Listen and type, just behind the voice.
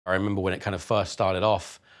I remember when it kind of first started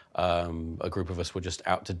off, a group of us were just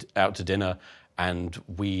out to dinner, and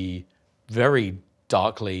we very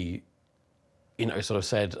darkly, sort of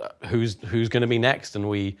said, who's going to be next? And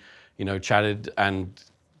we, chatted and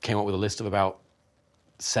came up with a list of about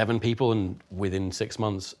 7 people, and within 6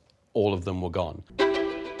 months, all of them were gone.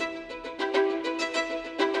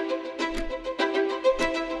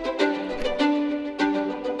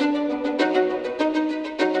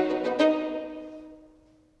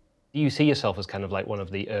 Do you see yourself as kind of like one of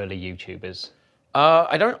the early YouTubers?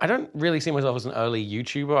 I don't really see myself as an early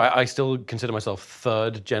YouTuber. I still consider myself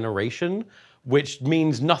 3rd generation, which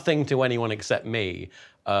means nothing to anyone except me.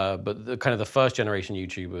 But the kind of the 1st generation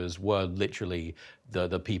YouTubers were literally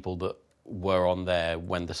the people that were on there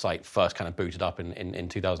when the site first kind of booted up in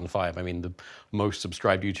 2005. I mean, the most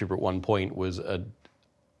subscribed YouTuber at one point was a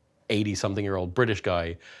 80-something-year-old British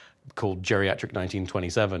guy called Geriatric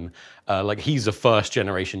 1927. Like, he's a 1st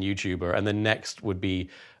generation YouTuber, and then next would be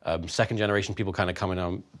 2nd generation people kind of coming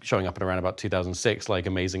on, showing up at around about 2006, like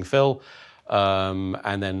Amazing Phil.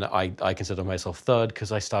 And then I consider myself 3rd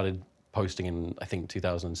because I started posting in, I think,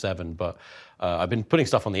 2007, but I've been putting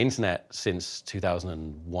stuff on the internet since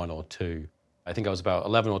 2001 or 2. I think I was about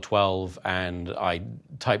 11 or 12, and I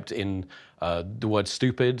typed in the word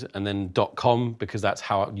stupid and then .com, because that's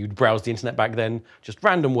how you'd browse the internet back then. Just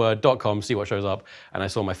random word, .com, see what shows up. And I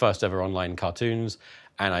saw my first ever online cartoons,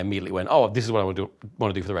 and I immediately went, oh, this is what I want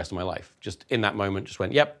to do for the rest of my life. Just in that moment, just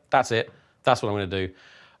went, yep, that's it. That's what I'm going to do.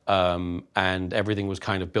 And everything was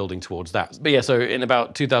kind of building towards that. But yeah, so in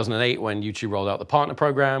about 2008, when YouTube rolled out the partner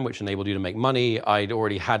program, which enabled you to make money, I'd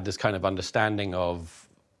already had this kind of understanding of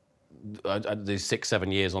these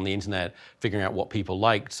 6-7 years on the internet, figuring out what people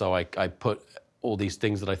liked. So I put all these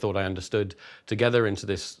things that I thought I understood together into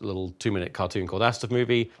this little 2-minute cartoon called Astov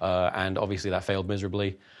Movie. And obviously that failed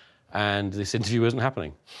miserably. And this interview isn't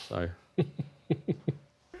happening, so.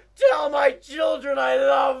 Tell my children I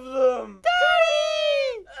love them!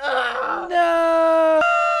 Daddy! No!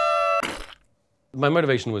 My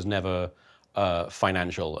motivation was never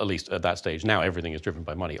financial, at least at that stage. Now everything is driven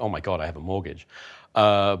by money. Oh my God, I have a mortgage.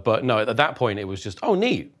 But no, at that point it was just, oh,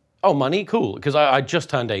 neat. Oh, money, cool. Because I just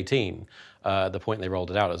turned 18 at the point they rolled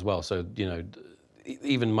it out as well. So,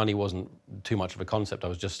 even money wasn't too much of a concept. I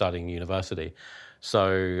was just starting university.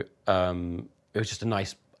 So it was just a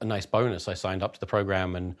nice bonus. I signed up to the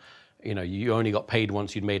program, and you only got paid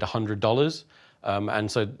once you'd made $100.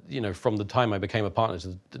 And so, from the time I became a partner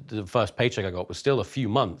to the first paycheck I got was still a few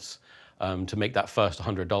months to make that first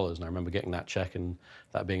 $100. And I remember getting that check and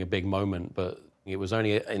that being a big moment. But it was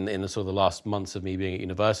only in the sort of the last months of me being at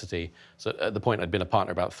university, so at the point I'd been a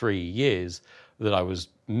partner about 3 years, that I was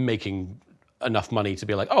making enough money to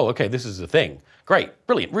be like, oh, okay, this is a thing. Great,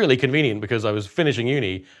 brilliant, really convenient, because I was finishing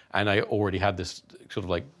uni and I already had this sort of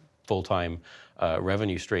like full-time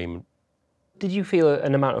revenue stream. Did you feel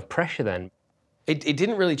an amount of pressure then? It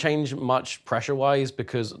didn't really change much pressure-wise,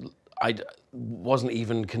 because I wasn't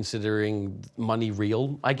even considering money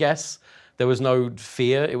real, I guess. There was no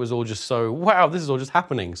fear. It was all just so, wow, this is all just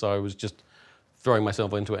happening. So I was just throwing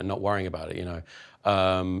myself into it and not worrying about it,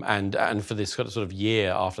 And for this sort of year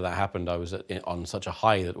after that happened, I was on such a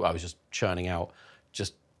high that I was just churning out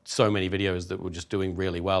just so many videos that were just doing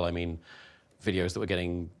really well. I mean, videos that were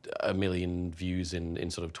getting 1 million views in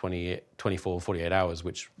sort of 24, 48 hours,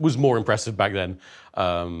 which was more impressive back then.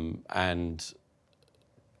 And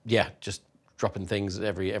yeah, just dropping things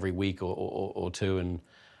every week or 2, and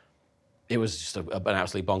it was just an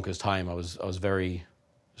absolutely bonkers time. I was very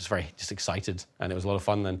excited, and it was a lot of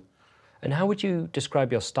fun then. And how would you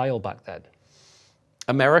describe your style back then?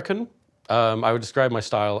 American. I would describe my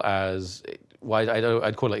style as,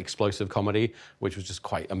 I'd call it explosive comedy, which was just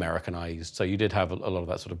quite Americanized. So you did have a lot of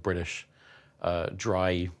that sort of British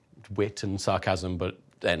dry wit and sarcasm, but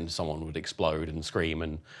then someone would explode and scream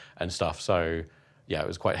and stuff. So yeah, it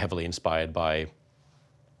was quite heavily inspired by,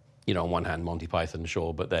 on one hand, Monty Python,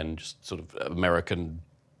 sure, but then just sort of American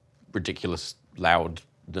ridiculous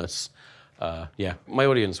loudness. Yeah, my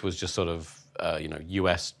audience was just sort of,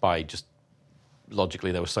 US by just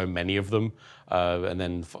logically there were so many of them, and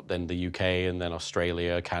then the UK, and then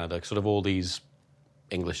Australia, Canada, sort of all these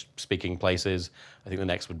English-speaking places. I think the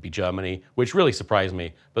next would be Germany, which really surprised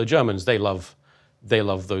me. But the Germans, they love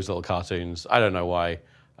those little cartoons. I don't know why.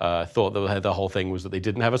 I thought that the whole thing was that they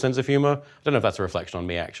didn't have a sense of humor. I don't know if that's a reflection on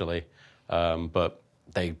me, actually, but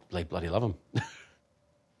they bloody love them.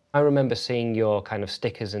 I remember seeing your kind of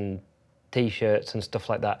stickers and T-shirts and stuff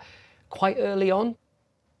like that quite early on.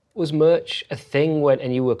 Was merch a thing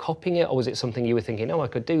and you were copying it, or was it something you were thinking, oh, I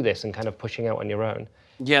could do this, and kind of pushing out on your own?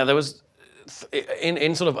 Yeah, there was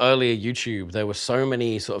in sort of earlier YouTube, there were so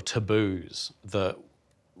many sort of taboos that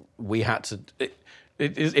we had to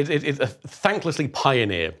thanklessly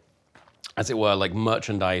pioneer, as it were, like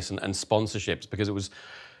merchandise and sponsorships, because it was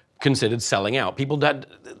considered selling out. People that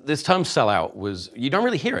this term "sell out" was, you don't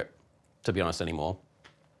really hear it, to be honest, anymore,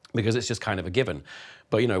 because it's just kind of a given.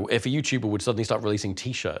 But you know, if a YouTuber would suddenly start releasing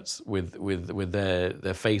T-shirts with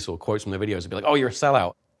their face or quotes from their videos, it'd be like, "Oh, you're a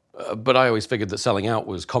sellout." But I always figured that selling out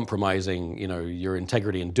was compromising, you know, your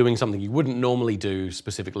integrity and doing something you wouldn't normally do,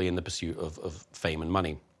 specifically in the pursuit of fame and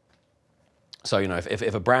money. So, you know,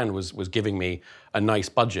 if a brand was giving me a nice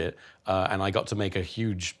budget and I got to make a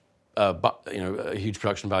huge, a huge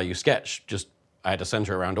production value sketch, just I had to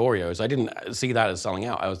center around Oreos. I didn't see that as selling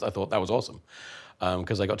out. I thought that was awesome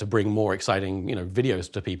because I got to bring more exciting, you know,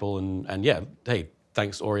 videos to people. And yeah, hey,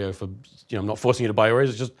 thanks Oreo for, you know, I'm not forcing you to buy Oreos.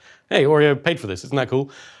 It's just, hey, Oreo paid for this. Isn't that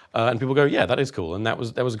cool? And people go, yeah, that is cool. And that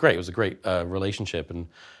was great. It was a great relationship.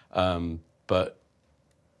 And but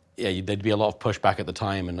yeah, there'd be a lot of pushback at the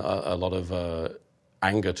time and a lot of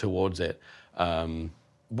anger towards it.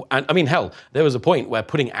 And I mean, hell, there was a point where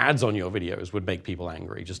putting ads on your videos would make people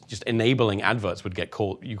angry. Just enabling adverts would get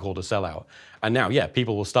called a sellout. And now, yeah,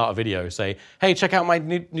 people will start a video, say, hey, check out my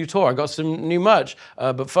new tour. I got some new merch.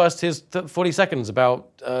 But first, here's 40 seconds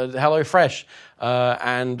about HelloFresh.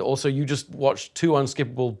 And also, you just watched 2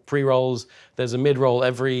 unskippable pre-rolls. There's a mid-roll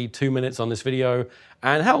every 2 minutes on this video.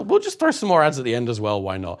 And hell, we'll just throw some more ads at the end as well.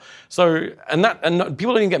 Why not? So, and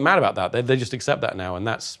people don't even get mad about that. They just accept that now. And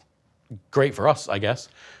that's great for us, I guess.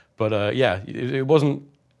 But yeah, it wasn't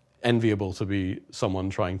enviable to be someone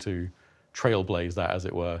trying to trailblaze that, as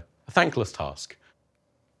it were. A thankless task.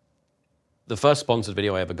 The first sponsored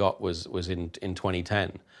video I ever got was in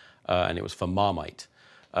 2010, and it was for Marmite.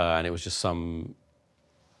 And it was just some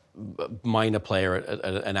minor player at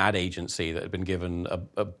an ad agency that had been given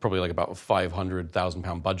probably like about a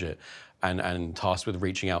 £500,000 budget and tasked with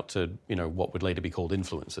reaching out to, you know, what would later be called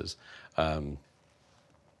influencers.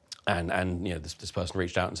 And you know, this person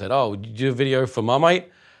reached out and said, "Oh, would you do a video for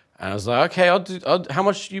Marmite?" And I was like, "Okay, I'll do. How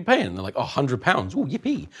much are you paying?" And they're like, "Oh, £100." Oh,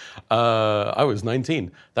 yippee! I was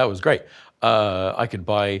 19. That was great. I could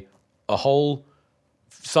buy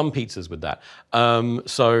some pizzas with that.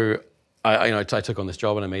 So I took on this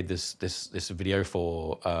job and I made this video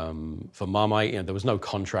for Marmite. You know, there was no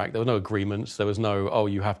contract, there were no agreements, there was no, oh,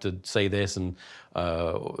 you have to say this and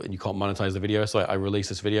you can't monetize the video. So I released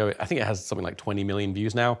this video. I think it has something like 20 million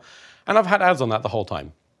views now, and I've had ads on that the whole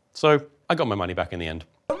time. So I got my money back in the end.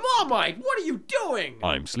 Marmite, what are you doing?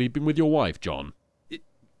 I'm sleeping with your wife, John.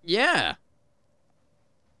 Yeah.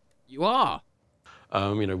 You are.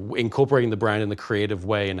 You know, incorporating the brand in the creative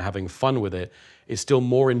way and having fun with it is still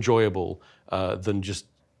more enjoyable than just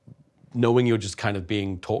knowing you're just kind of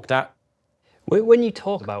being talked at. When you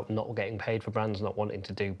talk about not getting paid for brands, not wanting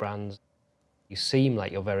to do brands, you seem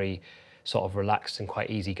like you're very sort of relaxed and quite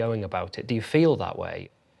easygoing about it. Do you feel that way?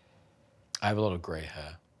 I have a lot of grey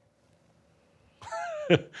hair.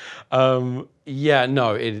 Yeah,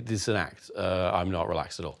 no, it is an act. I'm not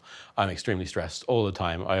relaxed at all. I'm extremely stressed all the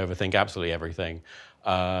time. I overthink absolutely everything.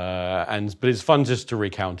 But it's fun just to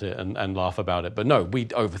recount it and laugh about it. But no, we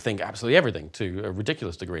overthink absolutely everything to a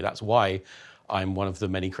ridiculous degree. That's why I'm one of the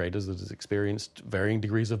many creators that has experienced varying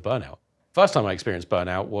degrees of burnout. First time I experienced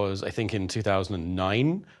burnout was, I think, in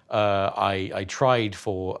 2009. I tried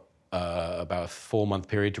for about a 4-month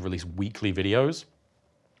period to release weekly videos.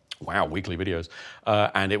 Wow, weekly videos.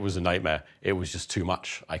 And it was a nightmare. It was just too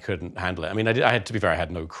much. I couldn't handle it. I mean, I had to be fair, I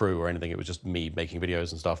had no crew or anything. It was just me making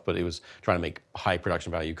videos and stuff, but it was trying to make high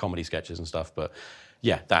production value comedy sketches and stuff. But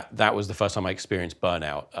yeah, that was the first time I experienced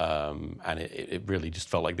burnout. And it really just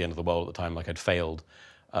felt like the end of the world at the time, like I'd failed.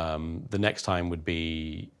 The next time would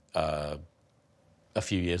be a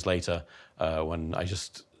few years later when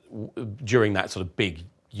during that sort of big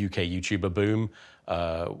UK YouTuber boom,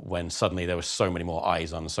 when suddenly there was so many more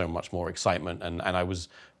eyes on, so much more excitement, and I was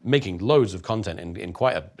making loads of content in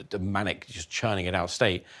quite a manic, just churning it out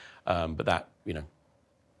state. But that, you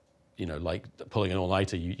know, like pulling an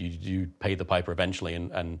all-nighter, you pay the piper eventually,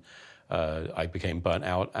 and I became burnt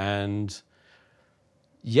out. And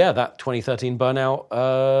yeah, that 2013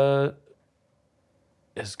 burnout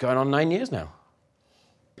is going on 9 years now.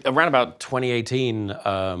 Around about 2018,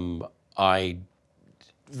 I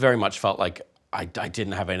very much felt like I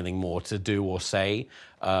didn't have anything more to do or say,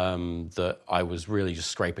 that I was really just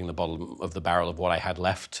scraping the bottom of the barrel of what I had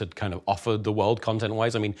left to kind of offer the world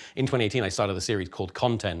content-wise. I mean, in 2018, I started a series called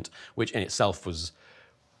Content, which in itself was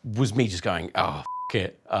me just going, oh, f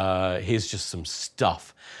it, here's just some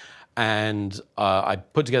stuff. And I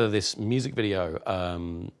put together this music video,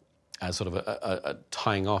 as sort of a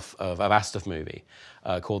tying off of a Astaf movie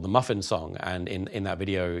called The Muffin Song. And in that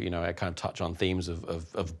video, you know, I kind of touch on themes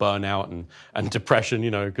of burnout and depression,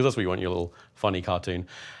 you know, because that's what you want, your little funny cartoon.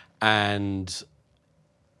 And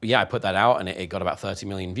yeah, I put that out and it got about 30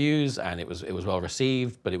 million views and it was well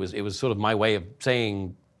received, but it was sort of my way of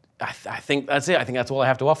saying, I think that's it. I think that's all I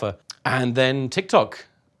have to offer. And then TikTok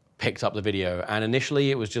picked up the video, and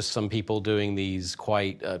initially it was just some people doing these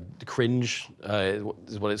quite cringe,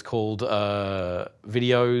 is what it's called,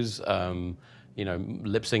 videos, you know,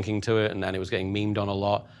 lip syncing to it, and it was getting memed on a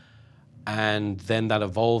lot. And then that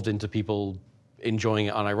evolved into people enjoying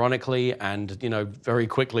it unironically, and you know, very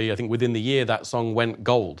quickly, I think within the year, that song went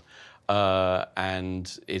gold,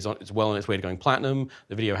 and it's well on its way to going platinum.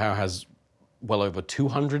 The video now has well over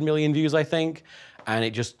 200 million views, I think, and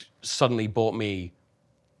it just suddenly bought me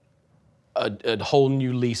a whole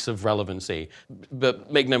new lease of relevancy. But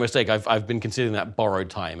make no mistake, I've been considering that borrowed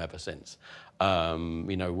time ever since.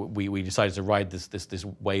 You know, we decided to ride this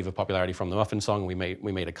wave of popularity from the Muffin Song. We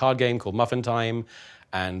made a card game called Muffin Time,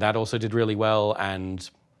 and that also did really well. And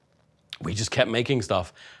we just kept making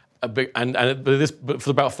stuff. But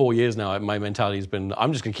for about 4 years now, my mentality has been,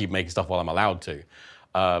 I'm just going to keep making stuff while I'm allowed to,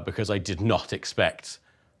 because I did not expect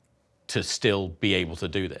to still be able to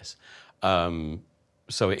do this.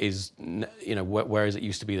 So it is, you know, whereas it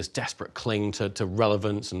used to be this desperate cling to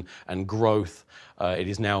relevance and growth, it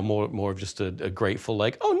is now more of just a grateful,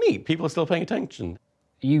 like, oh, neat, people are still paying attention.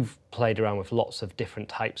 You've played around with lots of different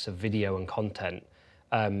types of video and content.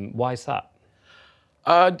 Why is that?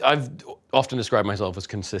 I've often described myself as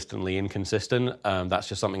consistently inconsistent. That's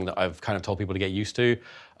just something that I've kind of told people to get used to.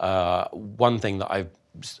 One thing that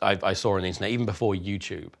I saw on the internet, even before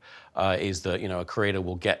YouTube, is that, you know, a creator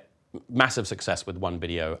will get massive success with one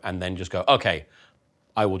video and then just go, okay,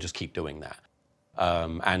 I will just keep doing that.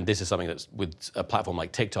 And this is something that's with a platform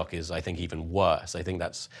like TikTok is, I think, even worse. I think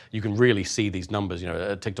that's, you can really see these numbers. You know,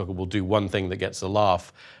 a TikToker will do one thing that gets a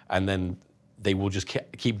laugh and then they will just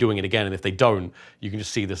keep doing it again. And if they don't, you can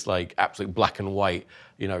just see this like absolute black and white,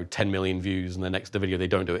 you know, 10 million views, and the video they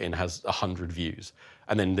don't do it in has 100 views.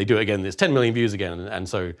 And then they do it again, there's 10 million views again. And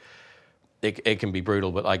so it can be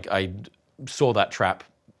brutal, but like I saw that trap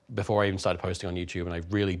before I even started posting on YouTube, and I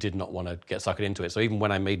really did not want to get suckered into it. So even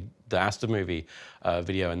when I made the Astaf movie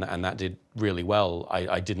video and that did really well,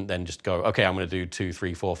 I didn't then just go, okay, I'm going to do 2,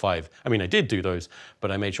 3, 4, 5. I mean, I did do those,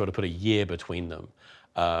 but I made sure to put a year between them.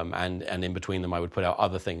 And in between them, I would put out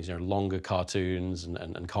other things, you know, longer cartoons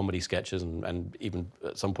and comedy sketches and even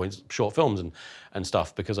at some points short films and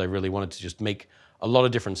stuff, because I really wanted to just make a lot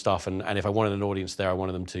of different stuff. And if I wanted an audience there, I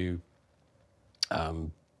wanted them to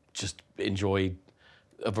just enjoy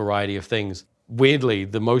a variety of things. Weirdly,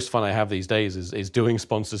 the most fun I have these days is doing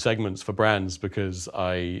sponsored segments for brands, because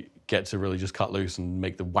I get to really just cut loose and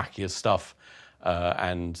make the wackiest stuff.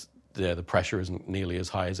 And the pressure isn't nearly as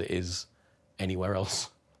high as it is anywhere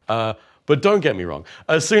else. But don't get me wrong,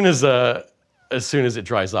 as soon as it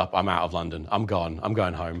dries up, I'm out of London. I'm gone. I'm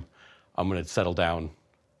going home. I'm going to settle down,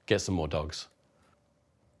 get some more dogs.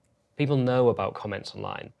 People know about comments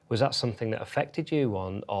online. Was that something that affected you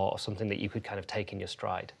or something that you could kind of take in your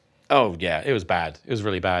stride? Oh yeah, it was bad. It was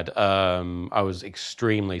really bad. I was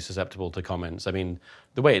extremely susceptible to comments. I mean,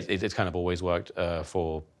 the way it's kind of always worked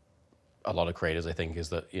for a lot of creators, I think, is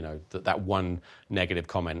that, you know, that one negative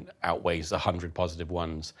comment outweighs 100 positive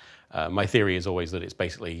ones. My theory is always that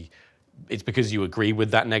it's because you agree with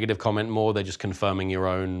that negative comment more. They're just confirming your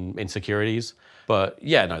own insecurities. But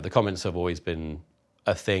yeah, no, the comments have always been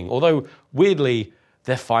a thing. Although weirdly,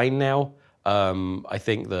 they're fine now. I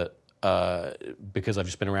think that because I've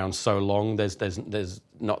just been around so long, there's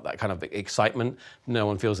not that kind of excitement. No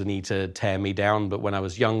one feels the need to tear me down. But when I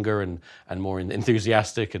was younger and more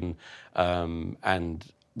enthusiastic and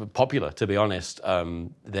popular, to be honest,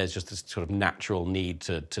 there's just this sort of natural need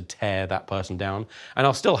to tear that person down. And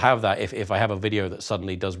I'll still have that if I have a video that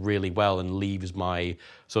suddenly does really well and leaves my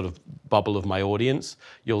sort of bubble of my audience.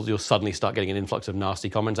 You'll suddenly start getting an influx of nasty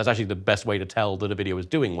comments. That's actually the best way to tell that a video is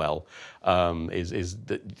doing well, is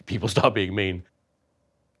that people start being mean.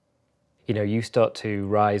 You know, you start to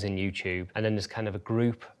rise in YouTube, and then there's kind of a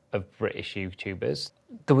group of British YouTubers.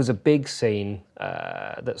 There was a big scene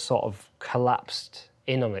that sort of collapsed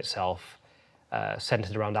in on itself,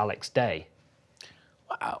 centered around Alex Day.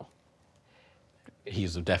 Wow.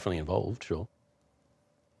 He's definitely involved, sure.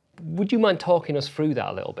 Would you mind talking us through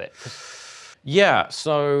that a little bit? Yeah,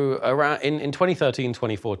 so around in 2013,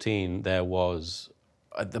 2014, there was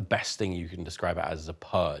the best thing you can describe it as a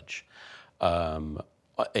purge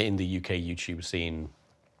in the UK YouTube scene,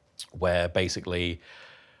 where basically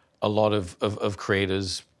a lot of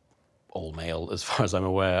creators all male as far as I'm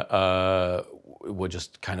aware, were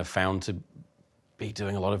just kind of found to be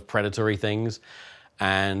doing a lot of predatory things,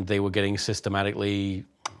 and they were getting systematically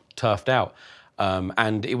turfed out.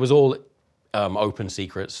 And it was all open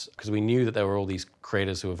secrets, because we knew that there were all these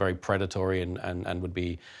creators who were very predatory and would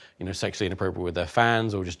be, sexually inappropriate with their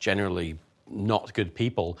fans, or just generally not good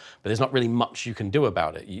people. But there's not really much you can do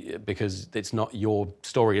about it, because it's not your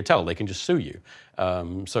story to tell. They can just sue you.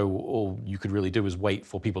 So all you could really do is wait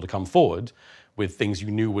for people to come forward with things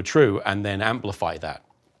you knew were true, and then amplify that.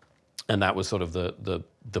 And that was sort of the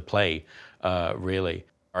play, really.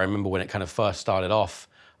 I remember when it kind of first started off,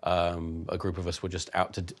 a group of us were just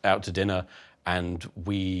out to dinner, and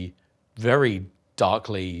we very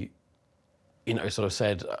darkly, sort of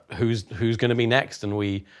said, who's going to be next? And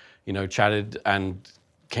we, chatted and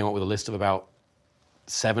came up with a list of about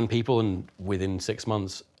 7 people, and within 6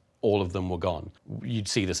 months, all of them were gone. You'd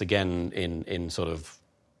see this again in sort of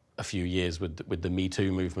a few years with the Me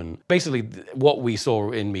Too movement. Basically, what we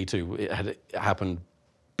saw in Me Too, it had happened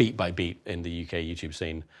beat by beat in the UK YouTube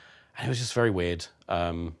scene. And it was just very weird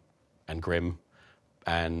and grim.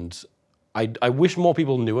 And I wish more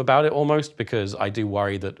people knew about it almost, because I do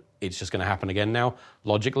worry that it's just going to happen again now.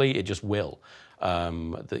 Logically, it just will.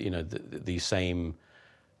 The same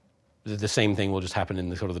thing will just happen in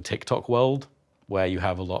the sort of the TikTok world, where you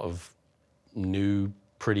have a lot of new,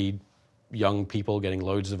 pretty young people getting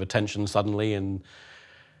loads of attention suddenly and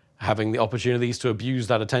having the opportunities to abuse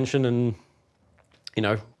that attention. And,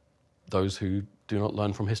 those who do not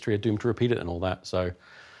learn from history are doomed to repeat it and all that. So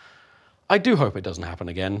I do hope it doesn't happen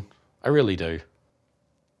again. I really do.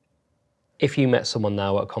 If you met someone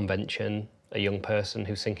now at a convention, a young person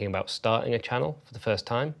who's thinking about starting a channel for the first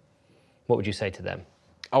time, what would you say to them?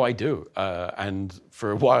 Oh, I do. And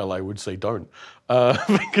for a while, I would say don't,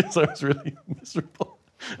 because I was really miserable.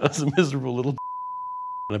 I was a miserable little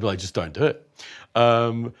and I'd be like, just don't do it.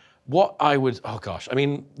 What I would, oh gosh, I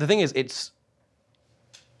mean, the thing is,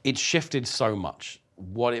 it's shifted so much.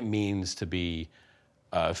 What it means to be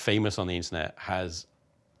famous on the internet has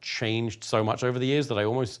changed so much over the years that I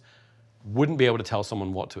almost wouldn't be able to tell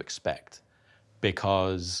someone what to expect,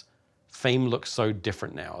 because fame looks so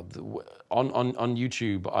different now. On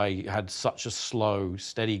YouTube, I had such a slow,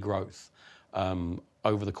 steady growth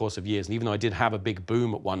over the course of years. And even though I did have a big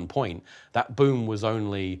boom at one point, that boom was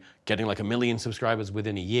only getting like 1 million subscribers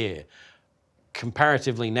within a year.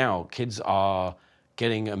 Comparatively now, kids are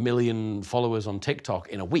getting 1 million followers on TikTok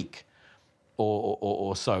in a week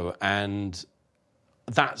or so. And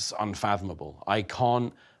that's unfathomable. I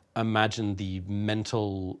can't imagine the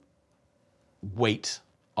mental weight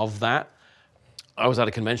of that. I was at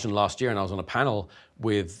a convention last year and I was on a panel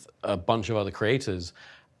with a bunch of other creators,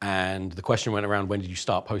 and the question went around, when did you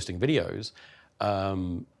start posting videos?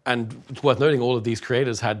 And it's worth noting, all of these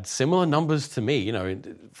creators had similar numbers to me,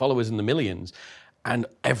 followers in the millions, and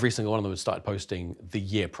every single one of them had started posting the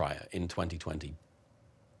year prior, in 2020.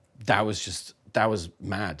 That was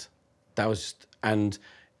mad. And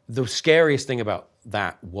the scariest thing about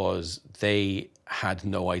that was they had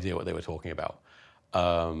no idea what they were talking about.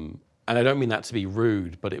 And I don't mean that to be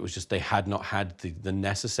rude, but it was just they had not had the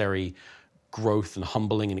necessary growth and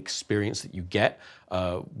humbling and experience that you get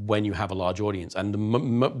when you have a large audience. And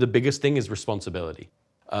the biggest thing is responsibility.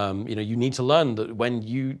 You need to learn that when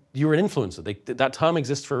you're an influencer, that term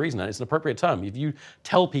exists for a reason, and it's an appropriate term. If you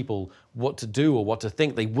tell people what to do or what to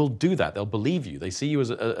think, they will do that. They'll believe you. They see you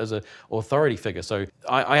as an authority figure. So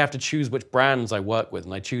I have to choose which brands I work with,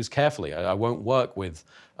 and I choose carefully. I won't work with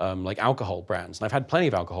like alcohol brands. And I've had plenty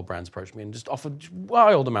of alcohol brands approach me and just offer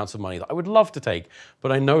wild amounts of money that I would love to take,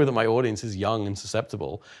 but I know that my audience is young and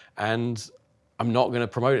susceptible, and I'm not going to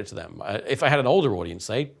promote it to them. If I had an older audience,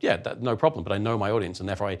 say, yeah, no problem, but I know my audience, and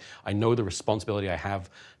therefore I know the responsibility I have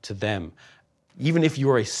to them. Even if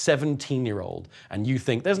you're a 17-year-old and you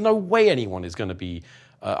think there's no way anyone is going to be,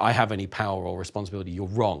 I have any power or responsibility, you're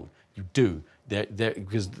wrong. You do.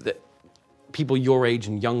 Because people your age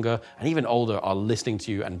and younger and even older are listening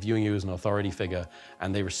to you and viewing you as an authority figure,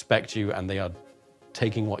 and they respect you, and they are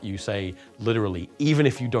taking what you say literally, even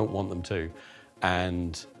if you don't want them to.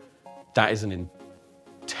 And that is an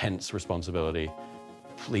intense responsibility.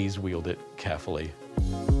 Please wield it carefully.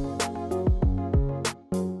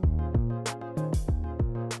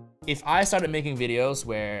 If I started making videos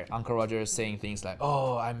where Uncle Roger is saying things like,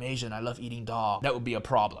 oh, I'm Asian, I love eating dog, that would be a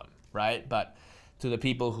problem, right? But to the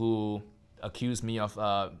people who accuse me of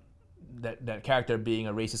that character being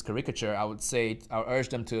a racist caricature, I would urge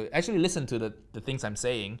them to actually listen to the things I'm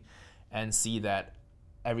saying and see that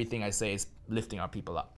everything I say is lifting our people up.